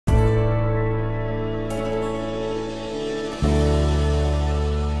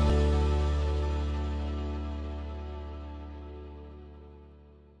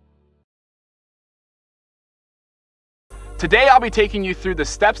Today I'll be taking you through the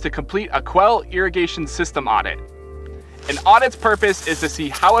steps to complete a QWEL irrigation system audit. An audit's purpose is to see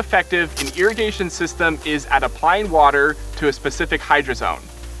how effective an irrigation system is at applying water to a specific hydrozone.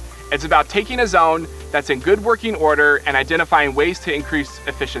 It's about taking a zone that's in good working order and identifying ways to increase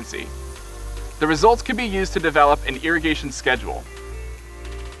efficiency. The results can be used to develop an irrigation schedule.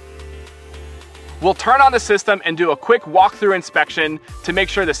 We'll turn on the system and do a quick walkthrough inspection to make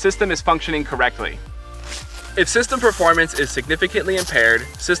sure the system is functioning correctly. If system performance is significantly impaired,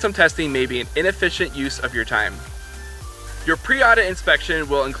 system testing may be an inefficient use of your time. Your pre-audit inspection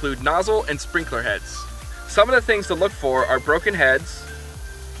will include nozzle and sprinkler heads. Some of the things to look for are broken heads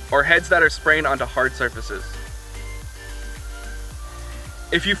or heads that are spraying onto hard surfaces.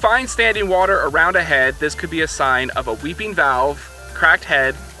 If you find standing water around a head, this could be a sign of a weeping valve, cracked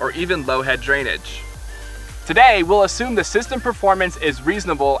head, or even low head drainage. Today, we'll assume the system performance is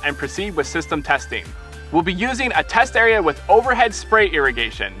reasonable and proceed with system testing. We'll be using a test area with overhead spray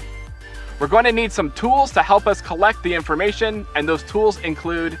irrigation. We're going to need some tools to help us collect the information, and those tools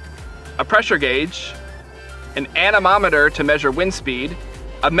include a pressure gauge, an anemometer to measure wind speed,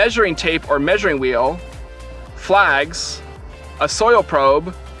 a measuring tape or measuring wheel, flags, a soil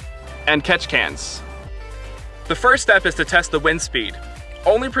probe, and catch cans. The first step is to test the wind speed.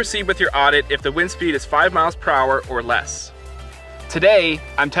 Only proceed with your audit if the wind speed is 5 miles per hour or less. Today,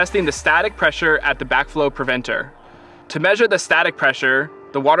 I'm testing the static pressure at the backflow preventer. To measure the static pressure,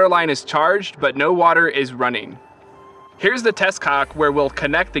 the water line is charged, but no water is running. Here's the test cock where we'll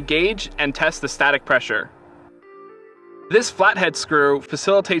connect the gauge and test the static pressure. This flathead screw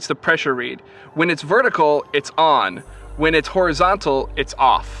facilitates the pressure read. When it's vertical, it's on. When it's horizontal, it's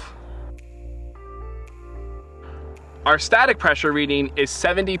off. Our static pressure reading is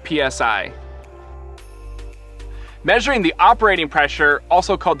 70 psi. Measuring the operating pressure,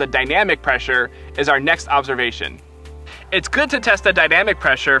 also called the dynamic pressure, is our next observation. It's good to test the dynamic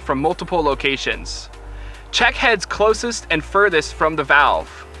pressure from multiple locations. Check heads closest and furthest from the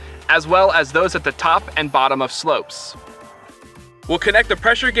valve, as well as those at the top and bottom of slopes. We'll connect the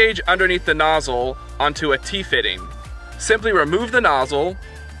pressure gauge underneath the nozzle onto a T-fitting. Simply remove the nozzle,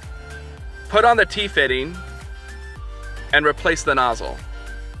 put on the T-fitting, and replace the nozzle.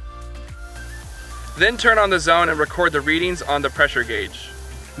 Then turn on the zone and record the readings on the pressure gauge.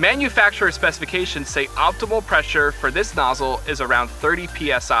 Manufacturer specifications say optimal pressure for this nozzle is around 30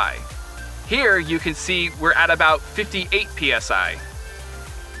 psi. Here you can see we're at about 58 psi.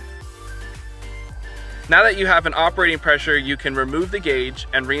 Now that you have an operating pressure, you can remove the gauge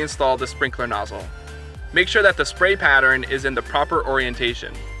and reinstall the sprinkler nozzle. Make sure that the spray pattern is in the proper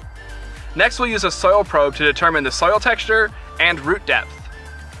orientation. Next, we'll use a soil probe to determine the soil texture and root depth.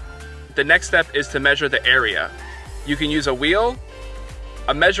 The next step is to measure the area. You can use a wheel,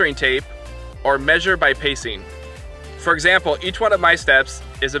 a measuring tape, or measure by pacing. For example, each one of my steps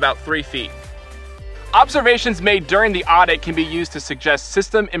is about 3 feet. Observations made during the audit can be used to suggest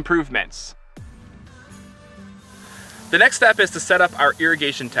system improvements. The next step is to set up our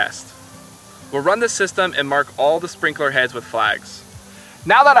irrigation test. We'll run the system and mark all the sprinkler heads with flags.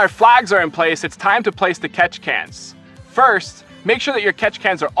 Now that our flags are in place, it's time to place the catch cans. First, make sure that your catch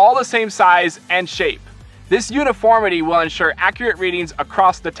cans are all the same size and shape. This uniformity will ensure accurate readings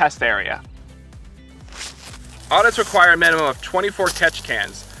across the test area. Audits require a minimum of 24 catch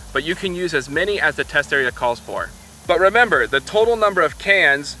cans, but you can use as many as the test area calls for. But remember, the total number of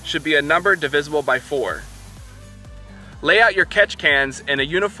cans should be a number divisible by 4. Lay out your catch cans in a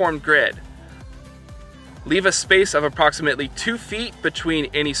uniform grid. Leave a space of approximately 2 feet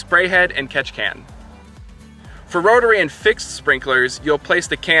between any spray head and catch can. For rotary and fixed sprinklers, you'll place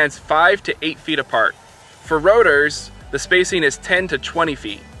the cans 5 to 8 feet apart. For rotors, the spacing is 10 to 20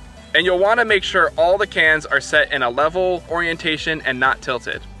 feet. And you'll want to make sure all the cans are set in a level orientation and not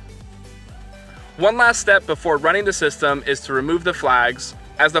tilted. One last step before running the system is to remove the flags,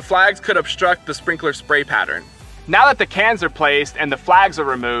 as the flags could obstruct the sprinkler spray pattern. Now that the cans are placed and the flags are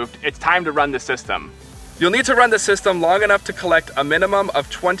removed, it's time to run the system. You'll need to run the system long enough to collect a minimum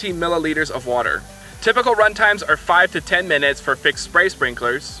of 20 milliliters of water. Typical run times are 5 to 10 minutes for fixed spray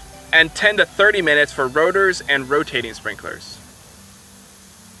sprinklers and 10 to 30 minutes for rotors and rotating sprinklers.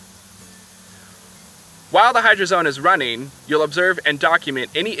 While the hydrozone is running, you'll observe and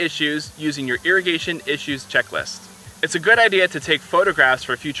document any issues using your irrigation issues checklist. It's a good idea to take photographs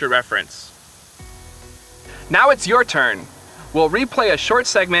for future reference. Now it's your turn. We'll replay a short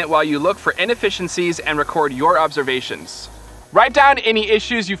segment while you look for inefficiencies and record your observations. Write down any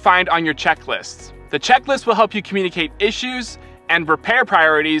issues you find on your checklist. The checklist will help you communicate issues and repair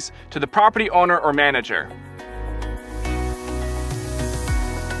priorities to the property owner or manager.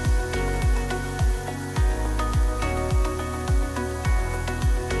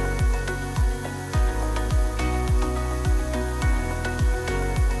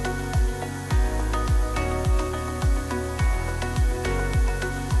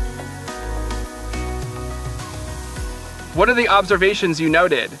 What are the observations you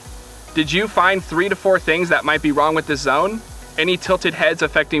noted? Did you find 3 to 4 things that might be wrong with this zone? Any tilted heads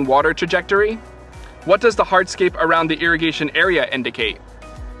affecting water trajectory? What does the hardscape around the irrigation area indicate?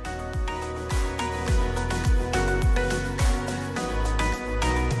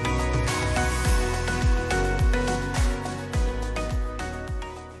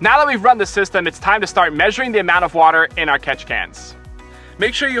 Now that we've run the system, it's time to start measuring the amount of water in our catch cans.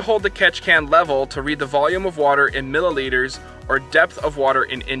 Make sure you hold the catch can level to read the volume of water in milliliters or depth of water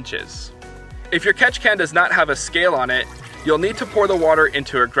in inches. If your catch can does not have a scale on it, you'll need to pour the water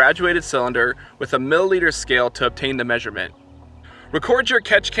into a graduated cylinder with a milliliter scale to obtain the measurement. Record your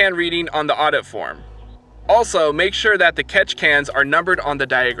catch can reading on the audit form. Also, make sure that the catch cans are numbered on the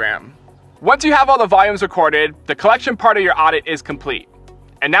diagram. Once you have all the volumes recorded, the collection part of your audit is complete.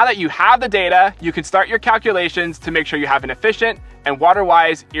 And now that you have the data, you can start your calculations to make sure you have an efficient and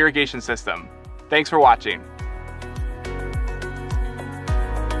water-wise irrigation system. Thanks for watching.